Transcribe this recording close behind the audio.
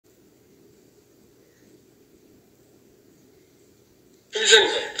Who's in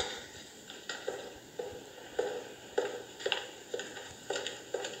here?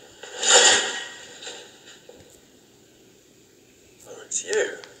 Oh, it's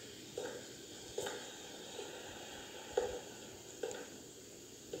you.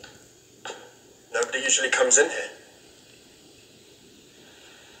 Nobody usually comes in here.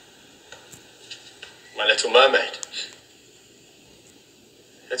 My little mermaid.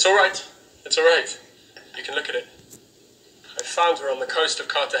 It's all right. It's all right. You can look at it. I found her on the coast of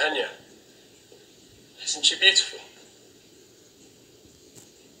Cartagena. Isn't she beautiful?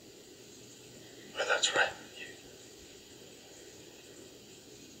 Well, that's right.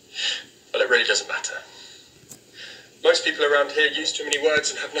 Well, it really doesn't matter. Most people around here use too many words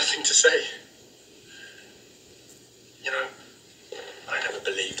and have nothing to say. You know, I never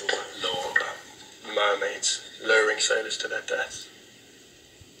believed all that lore about mermaids luring sailors to their death.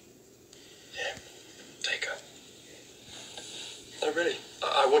 Yeah, take her. No, really,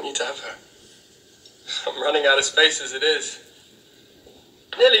 I want you to have her. I'm running out of space as it is.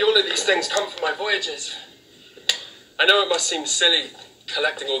 Nearly all of these things come from my voyages. I know it must seem silly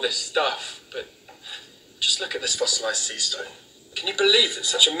collecting all this stuff, but just look at this fossilized sea stone. Can you believe that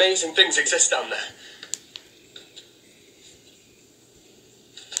such amazing things exist down there?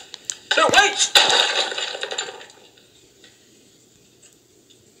 No, wait!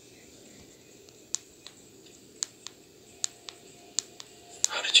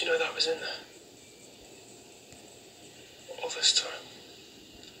 How did you know that was in there? All this time.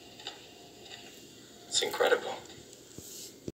 It's incredible.